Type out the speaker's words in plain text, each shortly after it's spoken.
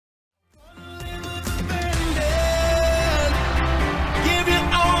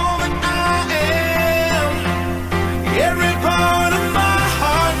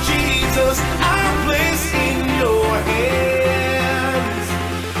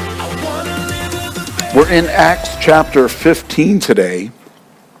We're in Acts chapter 15 today.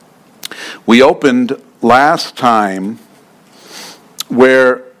 We opened last time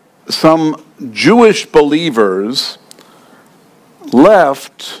where some Jewish believers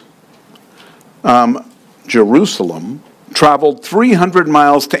left Jerusalem, traveled 300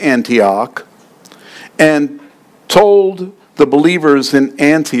 miles to Antioch, and told the believers in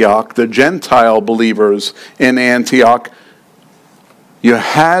Antioch, the Gentile believers in Antioch, you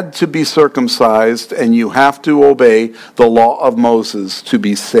had to be circumcised and you have to obey the law of Moses to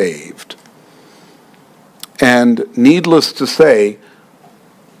be saved. And needless to say,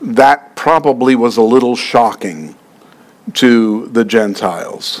 that probably was a little shocking to the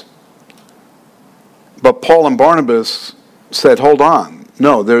Gentiles. But Paul and Barnabas said, hold on,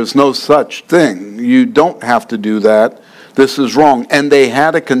 no, there's no such thing. You don't have to do that. This is wrong. And they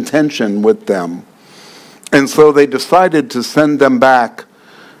had a contention with them. And so they decided to send them back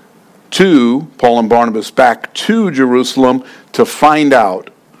to, Paul and Barnabas, back to Jerusalem to find out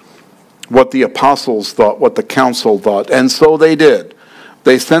what the apostles thought, what the council thought. And so they did.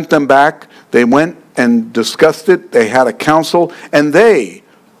 They sent them back. They went and discussed it. They had a council, and they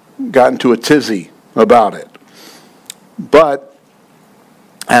got into a tizzy about it. But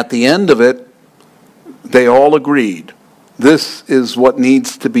at the end of it, they all agreed. This is what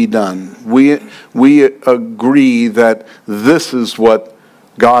needs to be done. We agree that this is what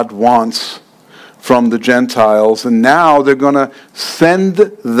God wants from the Gentiles. And now they're going to send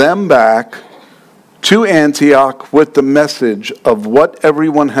them back to Antioch with the message of what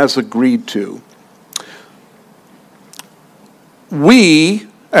everyone has agreed to. We,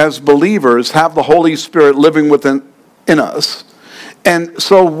 as believers, have the Holy Spirit living within us. And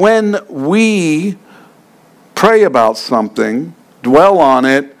so when we pray about something, dwell on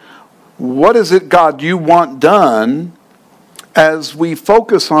it, what is it, God, you want done? As we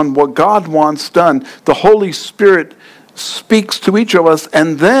focus on what God wants done, the Holy Spirit speaks to each of us,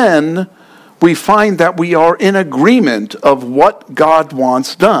 and then we find that we are in agreement of what God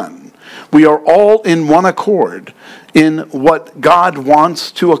wants done. We are all in one accord in what God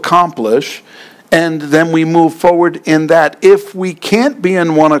wants to accomplish, and then we move forward in that. If we can't be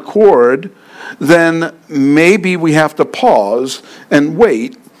in one accord, then maybe we have to pause and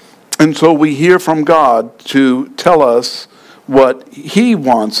wait until we hear from God to tell us what He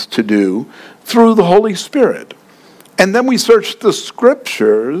wants to do through the Holy Spirit. And then we search the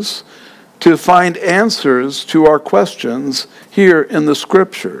Scriptures to find answers to our questions here in the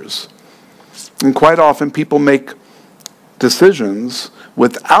Scriptures. And quite often people make decisions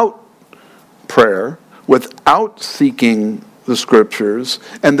without prayer, without seeking the Scriptures,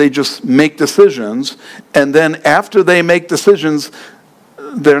 and they just make decisions, and then after they make decisions,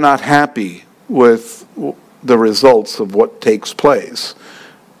 they're not happy with the results of what takes place.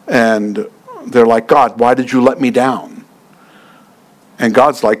 And they're like, God, why did you let me down? And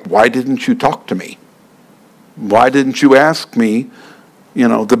God's like, why didn't you talk to me? Why didn't you ask me,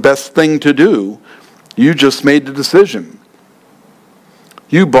 the best thing to do? You just made the decision.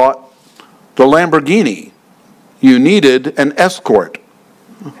 You bought the Lamborghini. You needed an escort,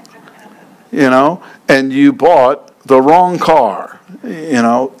 and you bought the wrong car,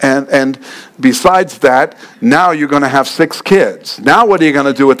 and besides that, now you're going to have 6 kids. Now what are you going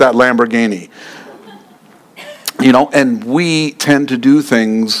to do with that Lamborghini? And we tend to do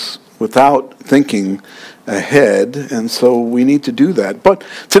things without thinking ahead, and so we need to do that. But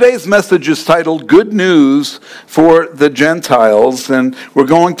today's message is titled Good News for the Gentiles, and we're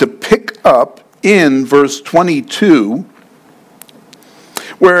going to pick up in verse 22,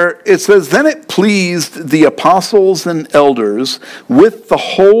 where it says, Then it pleased the apostles and elders with the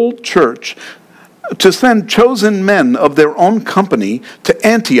whole church to send chosen men of their own company to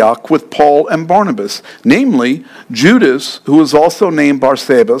Antioch with Paul and Barnabas, namely Judas, who was also named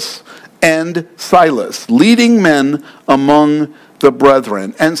Barsabbas, and Silas, leading men among the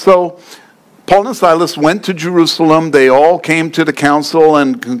brethren. And so Paul and Silas went to Jerusalem. They all came to the council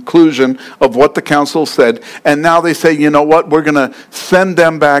and conclusion of what the council said. And now they say, you know what, we're going to send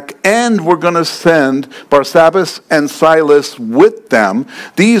them back, and we're going to send Barsabbas and Silas with them.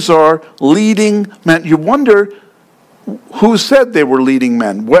 These are leading men. You wonder who said they were leading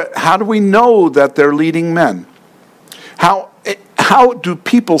men. How do we know that they're leading men? How do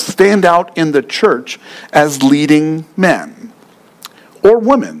people stand out in the church as leading men or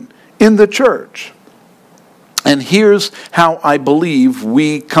women in the church? And here's how I believe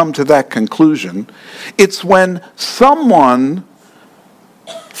we come to that conclusion. It's when someone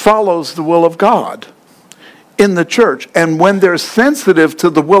follows the will of God in the church, and when they're sensitive to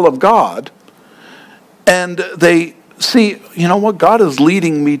the will of God, and they see, you know what, God is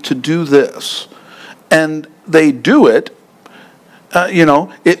leading me to do this. and they do it,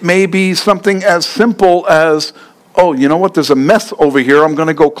 it may be something as simple as, oh, you know what, there's a mess over here, I'm going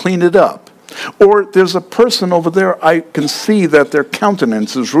to go clean it up. Or there's a person over there, I can see that their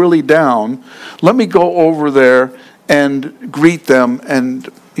countenance is really down. Let me go over there and greet them and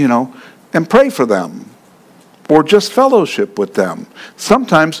pray for them. Or just fellowship with them.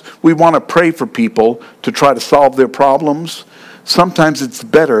 Sometimes we want to pray for people to try to solve their problems. Sometimes it's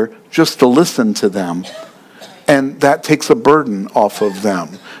better just to listen to them. And that takes a burden off of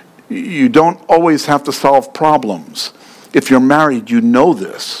them. You don't always have to solve problems. If you're married, you know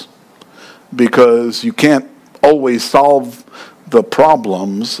this. Because you can't always solve the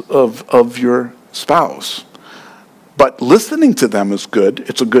problems of your spouse. But listening to them is good.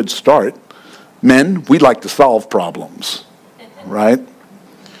 It's a good start. Men, we like to solve problems, right?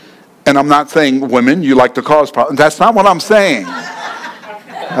 And I'm not saying, women, you like to cause problems. That's not what I'm saying.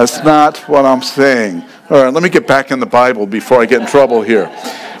 That's not what I'm saying. All right, let me get back in the Bible before I get in trouble here.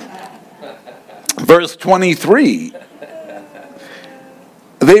 Verse 23.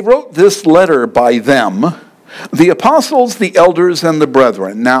 They wrote this letter by them, the apostles, the elders, and the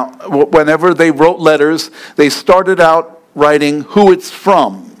brethren. Now, whenever they wrote letters, they started out writing who it's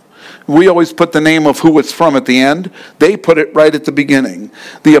from. We always put the name of who it's from at the end. They put it right at the beginning.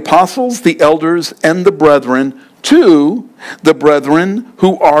 The apostles, the elders, and the brethren, to the brethren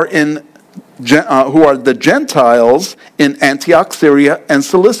who are the Gentiles in Antioch, Syria, and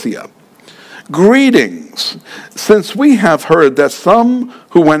Cilicia. Greetings, since we have heard that some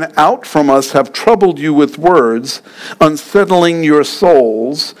who went out from us have troubled you with words, unsettling your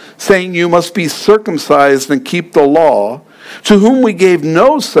souls, saying you must be circumcised and keep the law, to whom we gave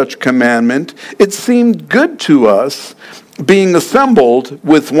no such commandment, it seemed good to us, being assembled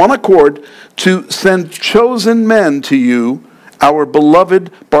with one accord, to send chosen men to you, our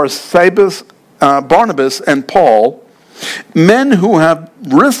beloved Barnabas and Paul, men who have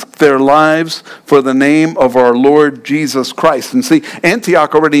risked their lives for the name of our Lord Jesus Christ. And see,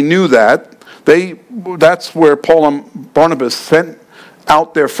 Antioch already knew that. That's where Paul and Barnabas sent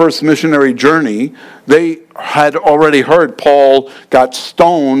out their first missionary journey. They had already heard Paul got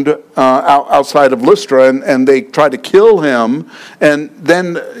stoned outside of Lystra, and they tried to kill him. And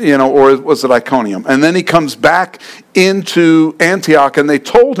then, or was it Iconium? And then he comes back into Antioch, and they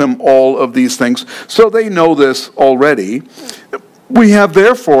told him all of these things. So they know this already. We have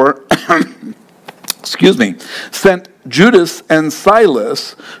therefore, sent Judas and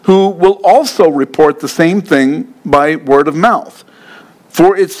Silas, who will also report the same thing by word of mouth.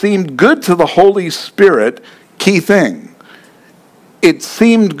 For it seemed good to the Holy Spirit, key thing. It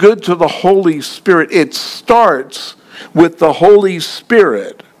seemed good to the Holy Spirit. It starts with the Holy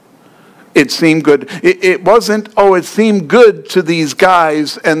Spirit. It seemed good. It wasn't, it seemed good to these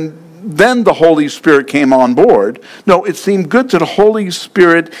guys and then the Holy Spirit came on board. No, it seemed good to the Holy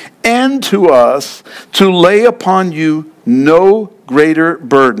Spirit and to us to lay upon you no greater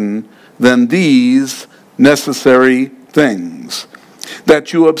burden than these necessary things.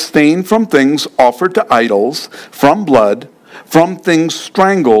 That you abstain from things offered to idols, from blood, from things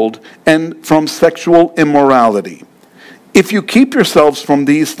strangled, and from sexual immorality. If you keep yourselves from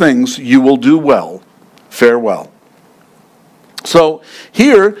these things, you will do well. Farewell. So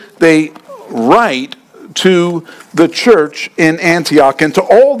here they write to the church in Antioch and to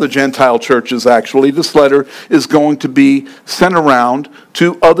all the Gentile churches, actually. This letter is going to be sent around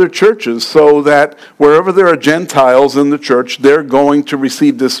to other churches so that wherever there are Gentiles in the church, they're going to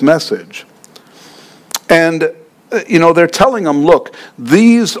receive this message. And, they're telling them, look,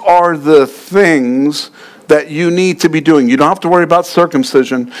 these are the things that you need to be doing. You don't have to worry about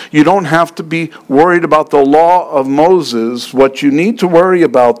circumcision. You don't have to be worried about the law of Moses. What you need to worry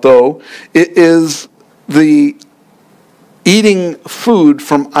about, though, is the eating food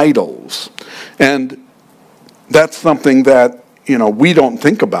from idols. And that's something that, we don't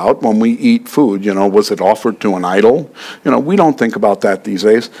think about when we eat food. Was it offered to an idol? We don't think about that these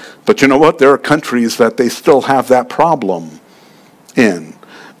days. But you know what? There are countries that they still have that problem in,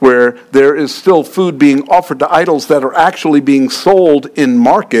 where there is still food being offered to idols that are actually being sold in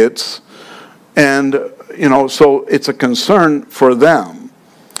markets. And, so it's a concern for them.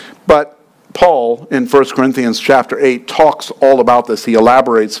 But Paul, in 1 Corinthians chapter 8, talks all about this. He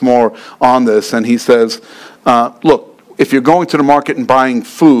elaborates more on this, and he says, look, if you're going to the market and buying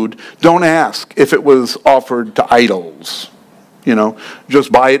food, don't ask if it was offered to idols.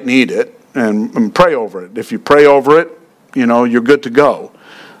 Just buy it and eat it and pray over it. If you pray over it, you're good to go.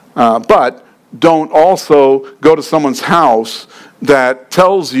 But don't also go to someone's house that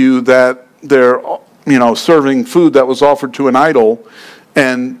tells you that they're, serving food that was offered to an idol,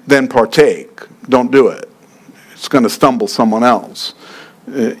 and then partake. Don't do it. It's going to stumble someone else.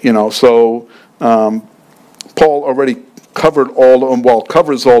 So Paul already covers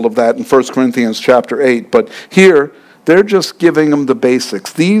all of that in 1 Corinthians chapter 8. But here, they're just giving them the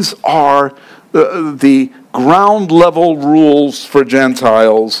basics. These are the ground level rules for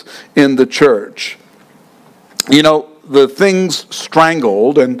Gentiles in the church. The things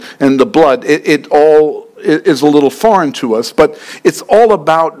strangled and the blood, it all is a little foreign to us, but it's all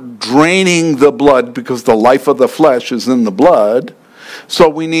about draining the blood because the life of the flesh is in the blood. So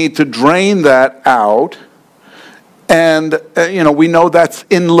we need to drain that out. And, we know that's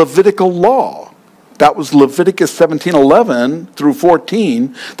in Levitical law. That was Leviticus 17:11 through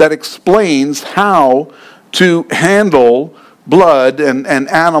 14 that explains how to handle blood and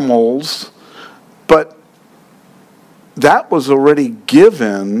animals. But that was already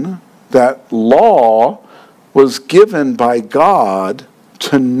given, that law was given by God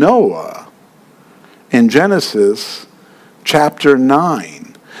to Noah in Genesis chapter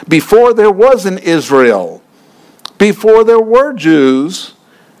 9. Before there was an Israel, before there were Jews,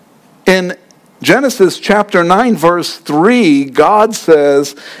 in Genesis chapter 9 verse 3, God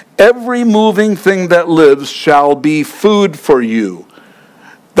says, every moving thing that lives shall be food for you.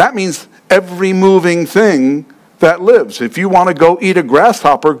 That means every moving thing that lives. If you want to go eat a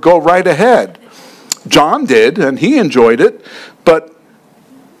grasshopper, go right ahead. John did, and he enjoyed it, but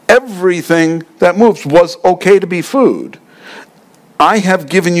everything that moves was okay to be food. I have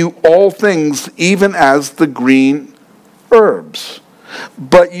given you all things, even as the green herbs.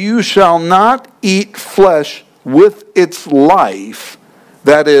 But you shall not eat flesh with its life,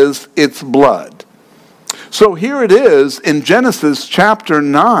 that is, its blood. So here it is in Genesis chapter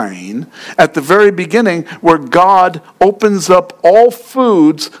 9, at the very beginning, where God opens up all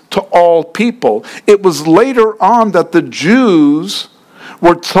foods to all people. It was later on that the Jews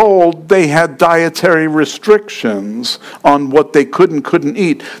were told they had dietary restrictions on what they could and couldn't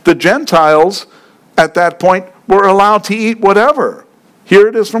eat. The Gentiles, at that point, were allowed to eat whatever. Here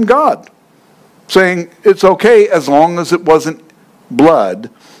it is from God, saying it's okay as long as it wasn't blood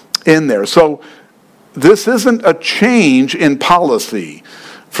in there. So this isn't a change in policy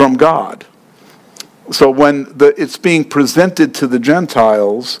from God. So when it's being presented to the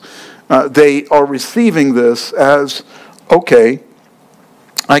Gentiles, they are receiving this as, okay,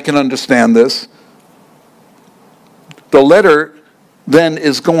 I can understand this. The letter then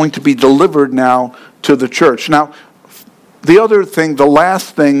is going to be delivered now to the church. Now, the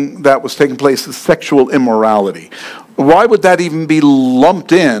last thing that was taking place is sexual immorality. Why would that even be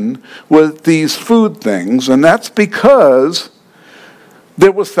lumped in with these food things? And that's because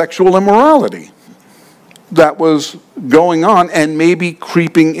there was sexual immorality that was going on and maybe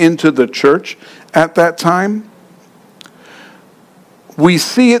creeping into the church at that time. We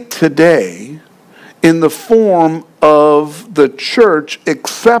see it today in the form of the church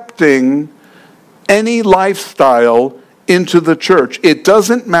accepting any lifestyle into the church. It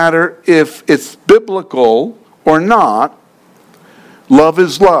doesn't matter if it's biblical or not. Love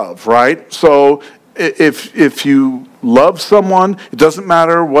is love, right? So if you love someone, it doesn't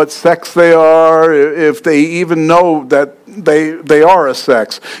matter what sex they are, if they even know that they are a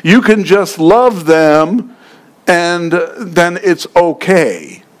sex. You can just love them and then it's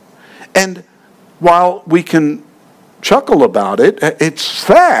okay. And while we can chuckle about it, it's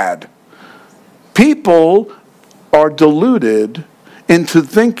sad. People are deluded into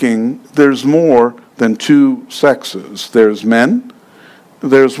thinking there's more than two sexes. There's men,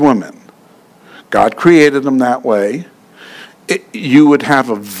 there's women. God created them that way. You would have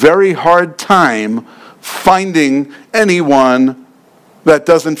a very hard time finding anyone that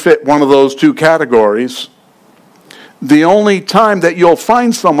doesn't fit one of those two categories. The only time that you'll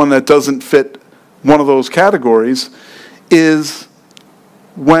find someone that doesn't fit one of those categories is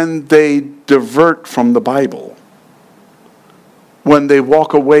when they divert from the Bible, when they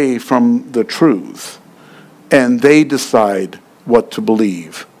walk away from the truth, and they decide what to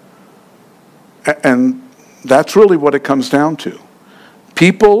believe. And that's really what it comes down to.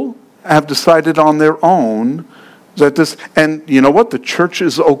 People have decided on their own that this, and you know what? The church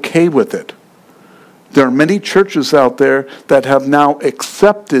is okay with it. There are many churches out there that have now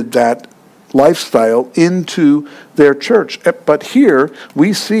accepted that lifestyle into their church. But here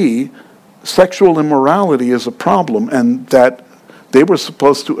we see sexual immorality is a problem, and that they were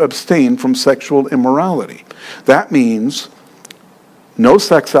supposed to abstain from sexual immorality. That means no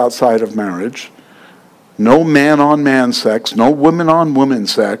sex outside of marriage, no man-on-man sex, no women-on-woman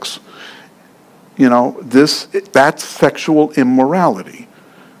sex. That's sexual immorality.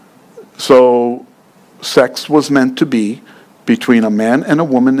 So sex was meant to be between a man and a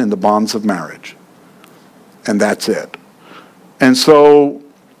woman in the bonds of marriage. And that's it. And so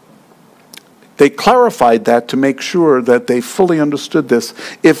they clarified that to make sure that they fully understood this.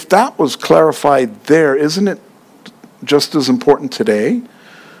 If that was clarified there, isn't it just as important today?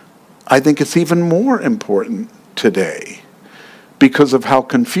 I think it's even more important today because of how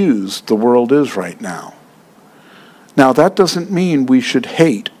confused the world is right now. Now, that doesn't mean we should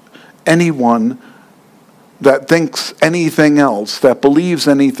hate anyone that thinks anything else, that believes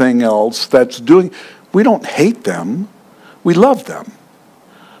anything else, that's doing. We don't hate them. We love them.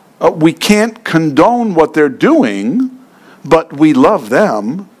 We can't condone what they're doing, but we love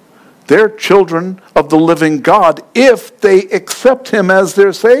them. They're children of the living God if they accept him as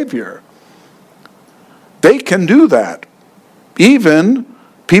their Savior. They can do that. Even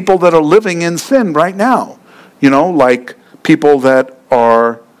people that are living in sin right now. Like people that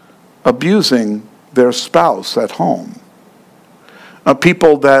are abusing their spouse at home.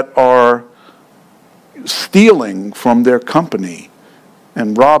 People that are stealing from their company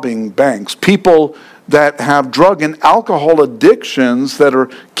and robbing banks. People that have drug and alcohol addictions that are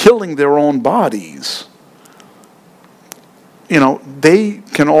killing their own bodies. They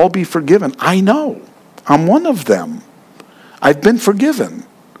can all be forgiven. I know. I'm one of them. I've been forgiven.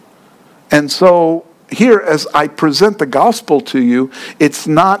 And so here, as I present the gospel to you, it's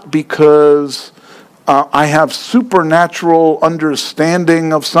not because I have supernatural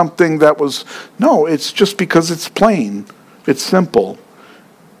understanding of something that was... No, it's just because it's plain. It's simple.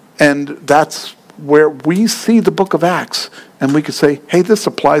 And that's where we see the book of Acts, and we could say, hey, this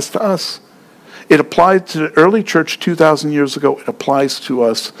applies to us. It applied to the early church 2,000 years ago. It applies to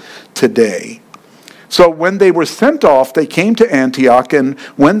us today. So when they were sent off, they came to Antioch, and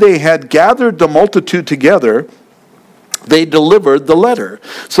when they had gathered the multitude together, they delivered the letter.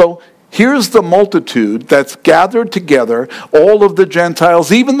 So here's the multitude that's gathered together, all of the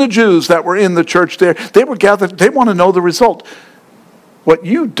Gentiles, even the Jews that were in the church there. They were gathered. They want to know the result. What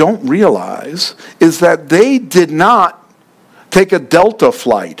you don't realize is that they did not take a Delta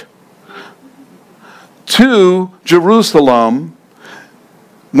flight to Jerusalem,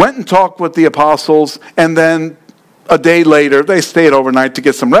 went and talked with the apostles, and then a day later, they stayed overnight to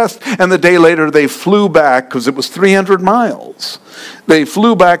get some rest, and the day later they flew back, because it was 300 miles. They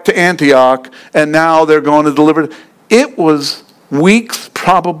flew back to Antioch, and now they're going to deliver. It was weeks,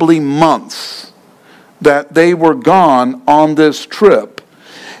 probably months, that they were gone on this trip.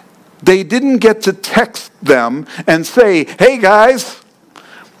 They didn't get to text them and say, hey guys,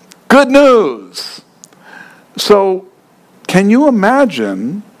 good news. So, can you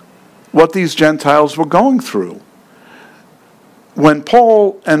imagine what these Gentiles were going through? When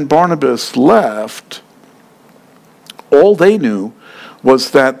Paul and Barnabas left, all they knew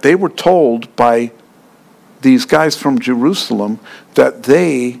was that they were told by these guys from Jerusalem that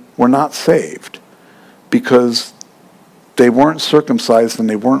they were not saved because they weren't circumcised and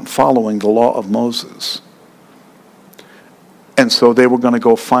they weren't following the law of Moses. And so they were going to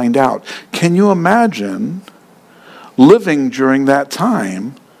go find out. Can you imagine living during that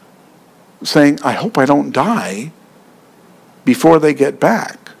time saying, I hope I don't die before they get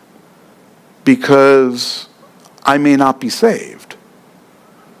back because I may not be saved?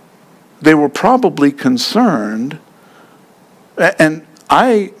 They were probably concerned, and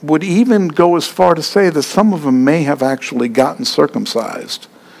I would even go as far to say that some of them may have actually gotten circumcised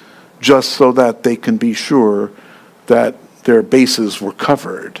just so that they can be sure that their bases were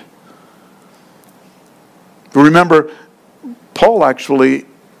covered. But remember, Paul actually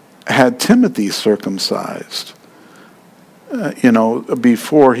had Timothy circumcised,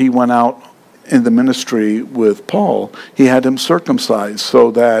 before he went out in the ministry with Paul. He had him circumcised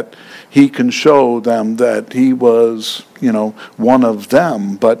so that he can show them that he was, one of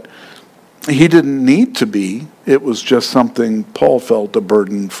them. But he didn't need to be. It was just something Paul felt a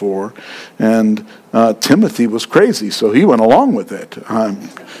burden for. And Timothy was crazy, so he went along with it.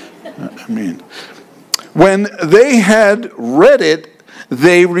 When they had read it,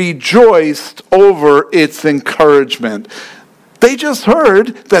 they rejoiced over its encouragement. They just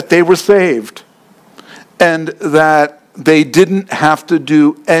heard that they were saved and that they didn't have to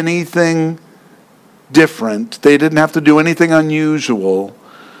do anything different. They didn't have to do anything unusual.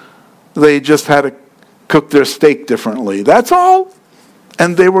 They just had to cook their steak differently. That's all.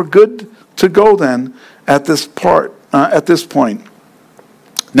 And they were good to go then at this point.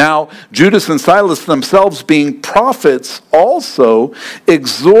 Now, Judas and Silas themselves, being prophets, also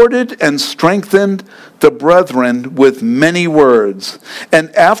exhorted and strengthened the brethren with many words. And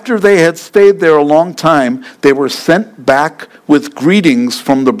after they had stayed there a long time, they were sent back with greetings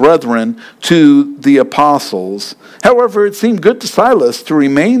from the brethren to the apostles. However, it seemed good to Silas to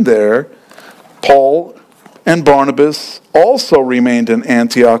remain there. Paul and Barnabas also remained in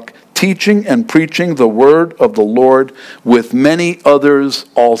Antioch, teaching and preaching the word of the Lord with many others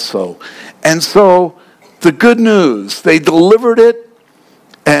also. And so, the good news, they delivered it,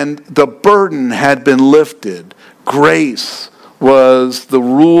 and the burden had been lifted. Grace was the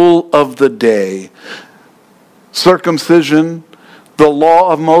rule of the day. Circumcision, the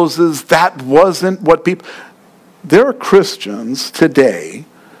law of Moses, that wasn't what people... There are Christians today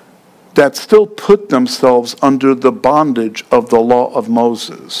that still put themselves under the bondage of the law of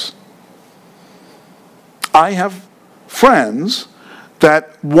Moses. I have friends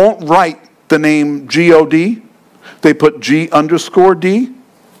that won't write the name G-O-D. They put G_D.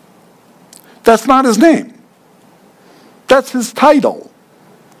 That's not his name. That's his title.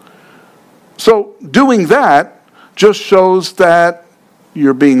 So doing that just shows that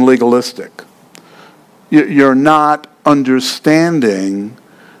you're being legalistic. You're not understanding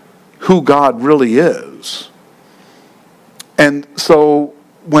who God really is. And so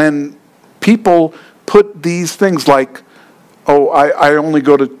when people put these things like, oh, I only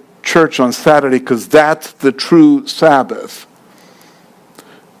go to church on Saturday because that's the true Sabbath.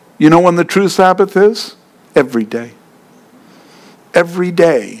 You know when the true Sabbath is? Every day. Every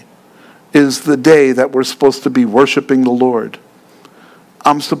day is the day that we're supposed to be worshiping the Lord.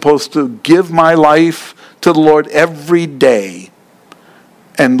 I'm supposed to give my life to the Lord every day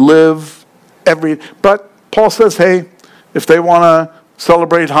and live but Paul says, hey, if they want to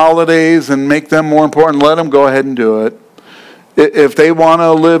celebrate holidays and make them more important, let them go ahead and do it. If they want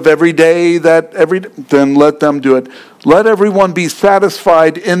to live every day, then let them do it. Let everyone be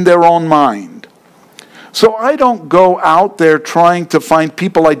satisfied in their own mind. So I don't go out there trying to find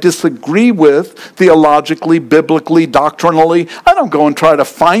people I disagree with theologically, biblically, doctrinally. I don't go and try to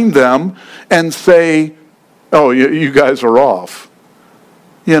find them and say, oh, you guys are off.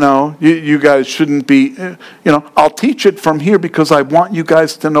 You guys shouldn't be, I'll teach it from here because I want you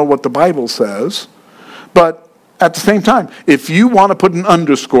guys to know what the Bible says. But at the same time, if you want to put an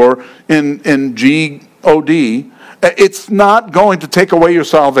underscore in G-O-D, it's not going to take away your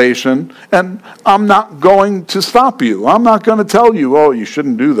salvation, and I'm not going to stop you. I'm not going to tell you, oh, you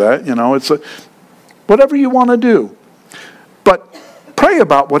shouldn't do that. It's whatever you want to do. But pray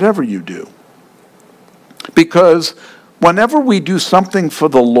about whatever you do. Because whenever we do something for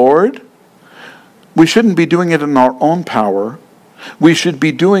the Lord, we shouldn't be doing it in our own power. We should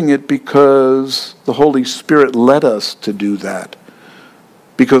be doing it because the Holy Spirit led us to do that.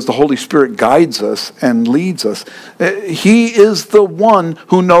 Because the Holy Spirit guides us and leads us. He is the one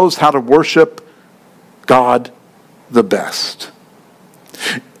who knows how to worship God the best.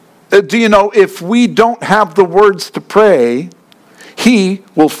 Do you know, if we don't have the words to pray, He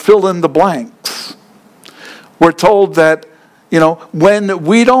will fill in the blanks. We're told that, when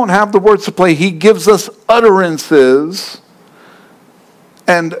we don't have the words to pray, He gives us utterances,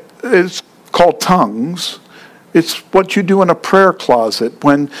 and it's called tongues. It's what you do in a prayer closet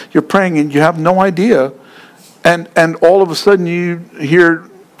when you're praying and you have no idea, and all of a sudden you hear,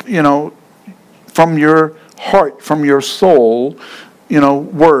 from your heart, from your soul,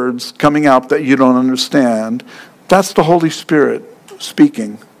 words coming out that you don't understand. That's the Holy Spirit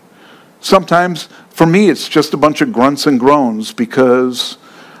speaking. Sometimes, for me, it's just a bunch of grunts and groans because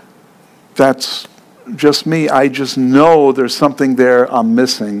that's just me. I just know there's something there I'm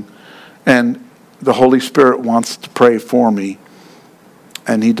missing, and the Holy Spirit wants to pray for me,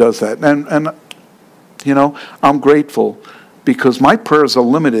 and He does that. And I'm grateful because my prayers are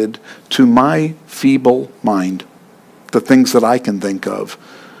limited to my feeble mind, the things that I can think of.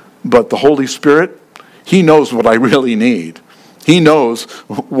 But the Holy Spirit, He knows what I really need. He knows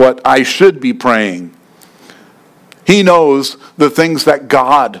what I should be praying. He knows the things that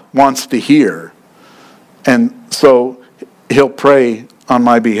God wants to hear. And so He'll pray on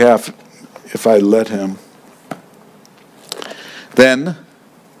my behalf if I let Him. Then,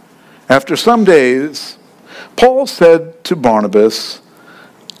 after some days, Paul said to Barnabas,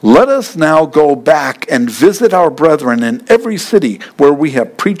 "Let us now go back and visit our brethren in every city where we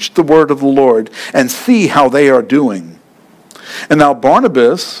have preached the word of the Lord and see how they are doing." And now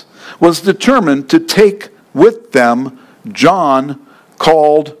Barnabas was determined to take with them John,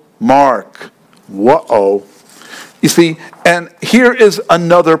 called Mark. Whoa. You see, and here is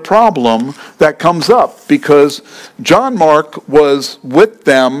another problem that comes up, because John Mark was with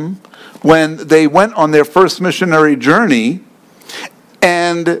them when they went on their first missionary journey,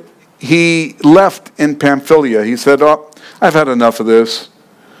 and he left in Pamphylia. He said, "Oh, I've had enough of this.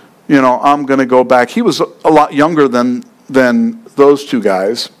 I'm going to go back." He was a lot younger than those two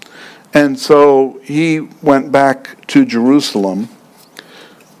guys. And so he went back to Jerusalem.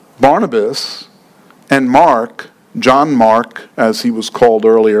 Barnabas and Mark, John Mark, as he was called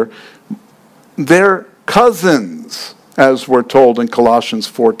earlier, they're cousins, as we're told in Colossians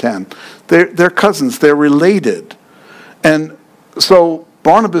 4:10. They're cousins. They're related. And so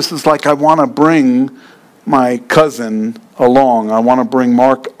Barnabas is like, I want to bring my cousin along. I want to bring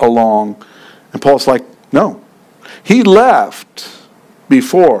Mark along. And Paul's like, no. He left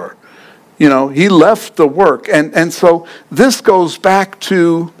before. He left the work. And so this goes back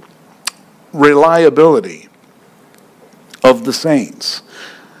to reliability of the saints.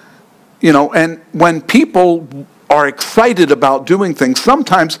 And when people are excited about doing things,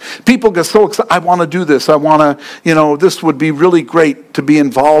 sometimes people get so excited, I want to do this. I want to, this would be really great to be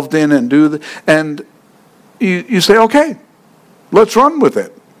involved in and do. And you say, okay, let's run with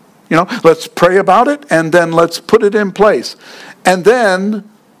it. Let's pray about it and then let's put it in place. And then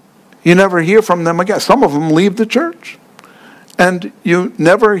you never hear from them again. Some of them leave the church and you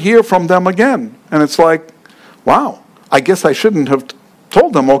never hear from them again. And it's like, wow, I guess I shouldn't have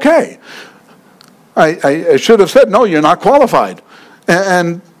told them, okay. I should have said, no, you're not qualified.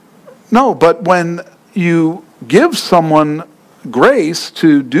 And no, but when you give someone grace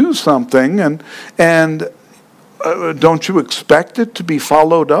to do something and don't you expect it to be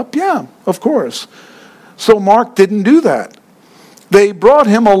followed up? Yeah, of course. So Mark didn't do that. They brought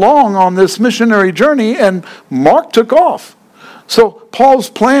him along on this missionary journey and Mark took off. So Paul's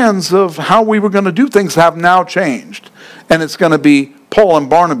plans of how we were going to do things have now changed. And it's going to be Paul and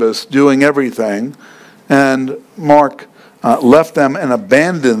Barnabas doing everything. And Mark left them and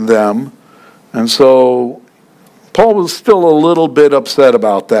abandoned them. And so Paul was still a little bit upset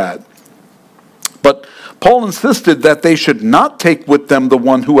about that. But Paul insisted that they should not take with them the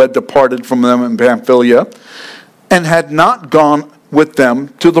one who had departed from them in Pamphylia and had not gone with them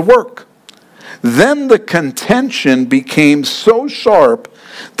to the work. Then the contention became so sharp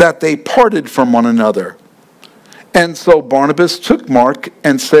that they parted from one another. And so Barnabas took Mark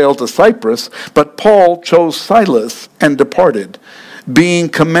and sailed to Cyprus, but Paul chose Silas and departed, being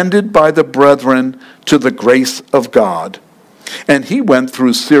commended by the brethren to the grace of God. And he went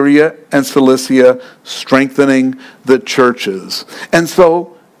through Syria and Cilicia, strengthening the churches. And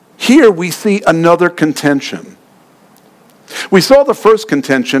so here we see another contention. We saw the first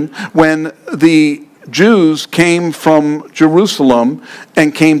contention when the Jews came from Jerusalem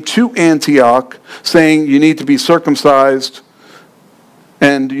and came to Antioch saying you need to be circumcised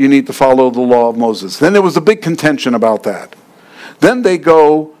and you need to follow the law of Moses. Then there was a big contention about that. Then they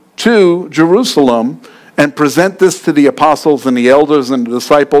go to Jerusalem and present this to the apostles and the elders and the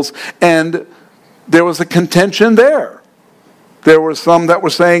disciples, and there was a contention there. There were some that were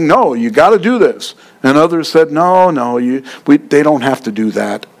saying, no, you got to do this. And others said, no, they don't have to do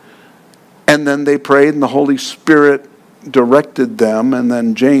that. And then they prayed and the Holy Spirit directed them, and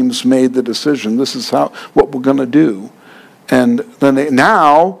then James made the decision, this is what we're going to do. And then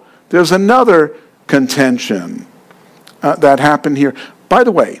now there's another contention that happened here. By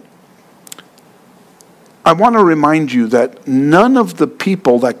the way, I want to remind you that none of the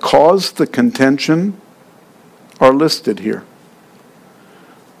people that caused the contention are listed here.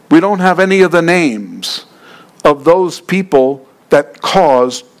 We don't have any of the names of those people that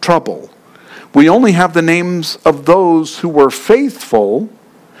caused trouble. We only have the names of those who were faithful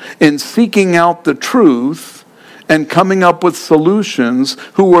in seeking out the truth and coming up with solutions,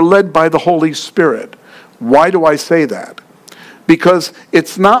 who were led by the Holy Spirit. Why do I say that? Because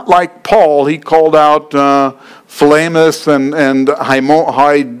it's not like Paul, he called out Philemus and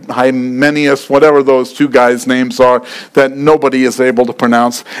Hymenaeus, whatever those two guys' names are, that nobody is able to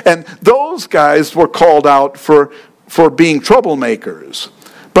pronounce. And those guys were called out for being troublemakers.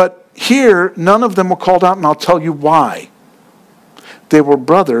 But here, none of them were called out, and I'll tell you why. They were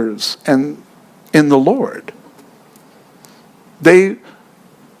brothers and in the Lord. They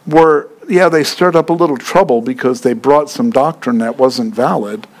were... yeah, they stirred up a little trouble because they brought some doctrine that wasn't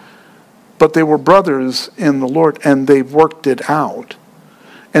valid, but they were brothers in the Lord and they worked it out.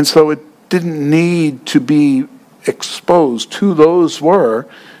 And so it didn't need to be exposed who those were,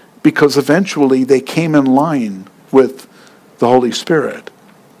 because eventually they came in line with the Holy Spirit.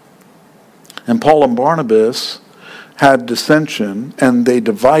 And Paul and Barnabas had dissension and they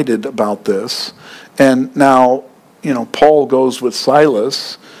divided about this. And now, Paul goes with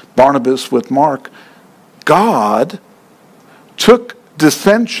Silas, Barnabas with Mark. God took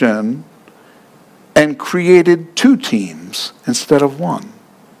dissension and created two teams instead of one.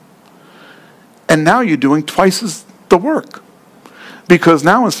 And now you're doing twice as the work. Because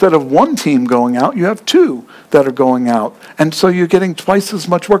now instead of one team going out, you have two that are going out. And so you're getting twice as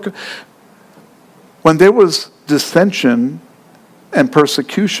much work. When there was dissension and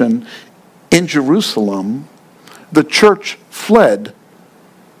persecution in Jerusalem, the church fled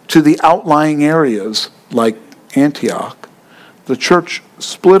to the outlying areas like Antioch. The church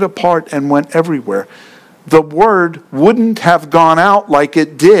split apart and went everywhere. The word wouldn't have gone out like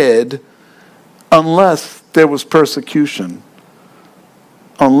it did unless there was persecution,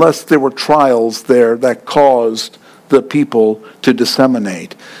 unless there were trials there that caused the people to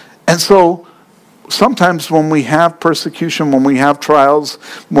disseminate. And so sometimes when we have persecution, when we have trials,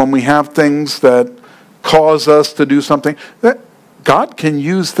 when we have things that cause us to do something, that God can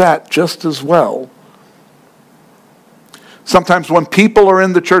use that just as well. Sometimes when people are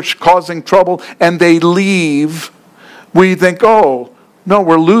in the church causing trouble and they leave, we think, oh, no,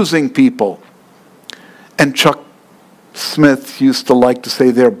 we're losing people. And Chuck Smith used to like to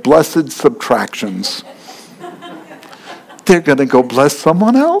say they're blessed subtractions. They're going to go bless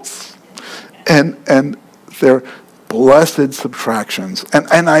someone else. And they're blessed subtractions.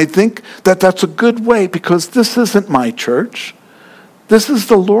 And I think that that's a good way, because this isn't my church. This is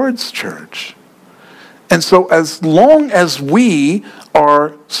the Lord's church. And so as long as we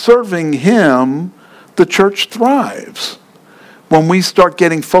are serving him, the church thrives. When we start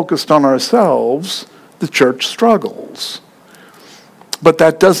getting focused on ourselves, the church struggles. But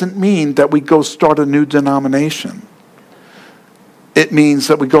that doesn't mean that we go start a new denomination. It means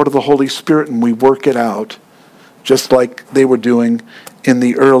that we go to the Holy Spirit and we work it out, just like they were doing in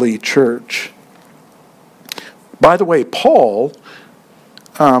the early church. By the way, Paul,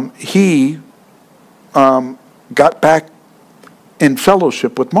 he got back in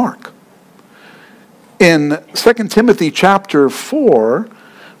fellowship with Mark. In 2 Timothy chapter 4,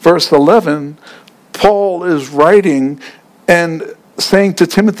 verse 11, Paul is writing and saying to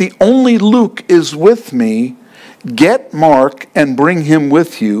Timothy, "Only Luke is with me. Get Mark and bring him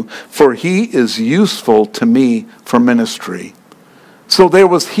with you, for he is useful to me for ministry." So there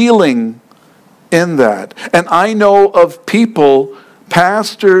was healing in that. And I know of people,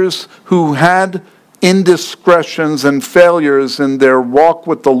 pastors, who had indiscretions and failures in their walk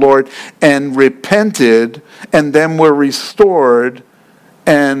with the Lord and repented and then were restored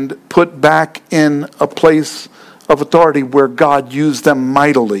and put back in a place of authority where God used them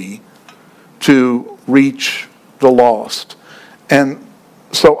mightily to reach the lost. And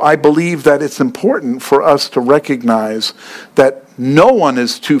so I believe that it's important for us to recognize that no one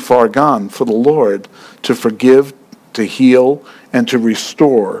is too far gone for the Lord to forgive, to heal, and to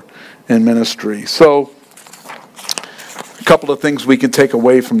restore in ministry. So, a couple of things we can take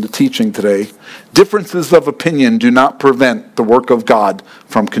away from the teaching today. Differences of opinion do not prevent the work of God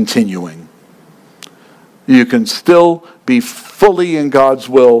from continuing. You can still be fully in God's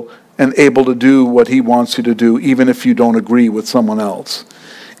will and able to do what he wants you to do, even if you don't agree with someone else.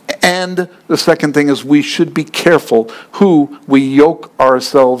 And the second thing is we should be careful who we yoke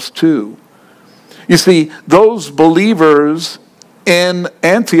ourselves to. You see, those believers in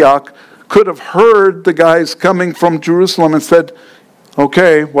Antioch could have heard the guys coming from Jerusalem and said,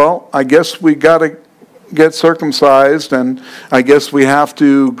 okay, well, I guess we got to get circumcised, and I guess we have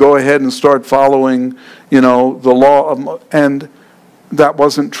to go ahead and start following, the law. And that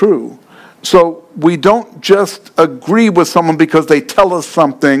wasn't true. So we don't just agree with someone because they tell us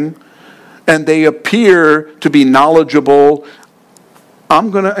something and they appear to be knowledgeable.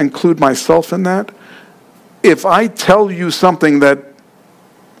 I'm going to include myself in that. If I tell you something that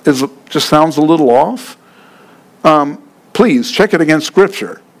just sounds a little off, please check it against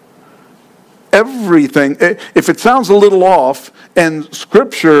Scripture. Everything, if it sounds a little off and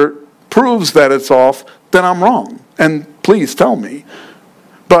Scripture proves that it's off, then I'm wrong. And please tell me.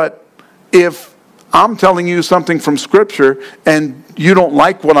 But if I'm telling you something from Scripture and you don't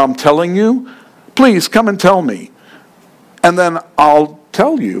like what I'm telling you, please come and tell me. And then I'll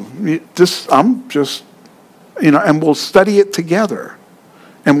tell you. And we'll study it together.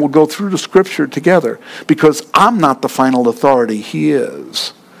 And we'll go through the Scripture together. Because I'm not the final authority. He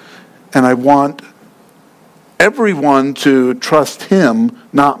is. And I want everyone to trust him,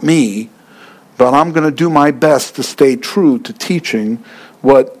 not me. But I'm going to do my best to stay true to teaching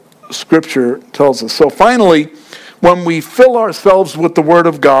what Scripture tells us. So finally, when we fill ourselves with the Word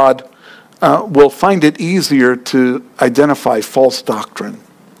of God, we'll find it easier to identify false doctrine.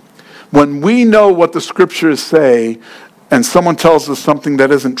 When we know what the Scriptures say, and someone tells us something that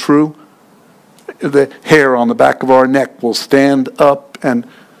isn't true, the hair on the back of our neck will stand up. And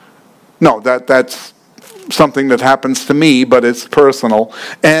no, that's something that happens to me, but it's personal.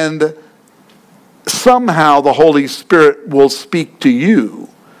 And somehow the Holy Spirit will speak to you,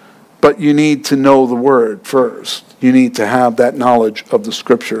 but you need to know the Word first. You need to have that knowledge of the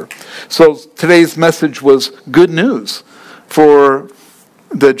Scripture. So today's message was good news for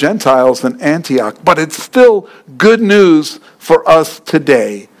the Gentiles in Antioch, but it's still good news for us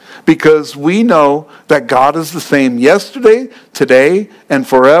today, because we know that God is the same yesterday, today, and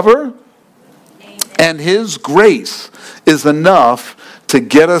forever. Amen. And His grace is enough to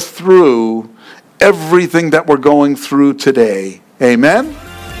get us through everything that we're going through today. Amen?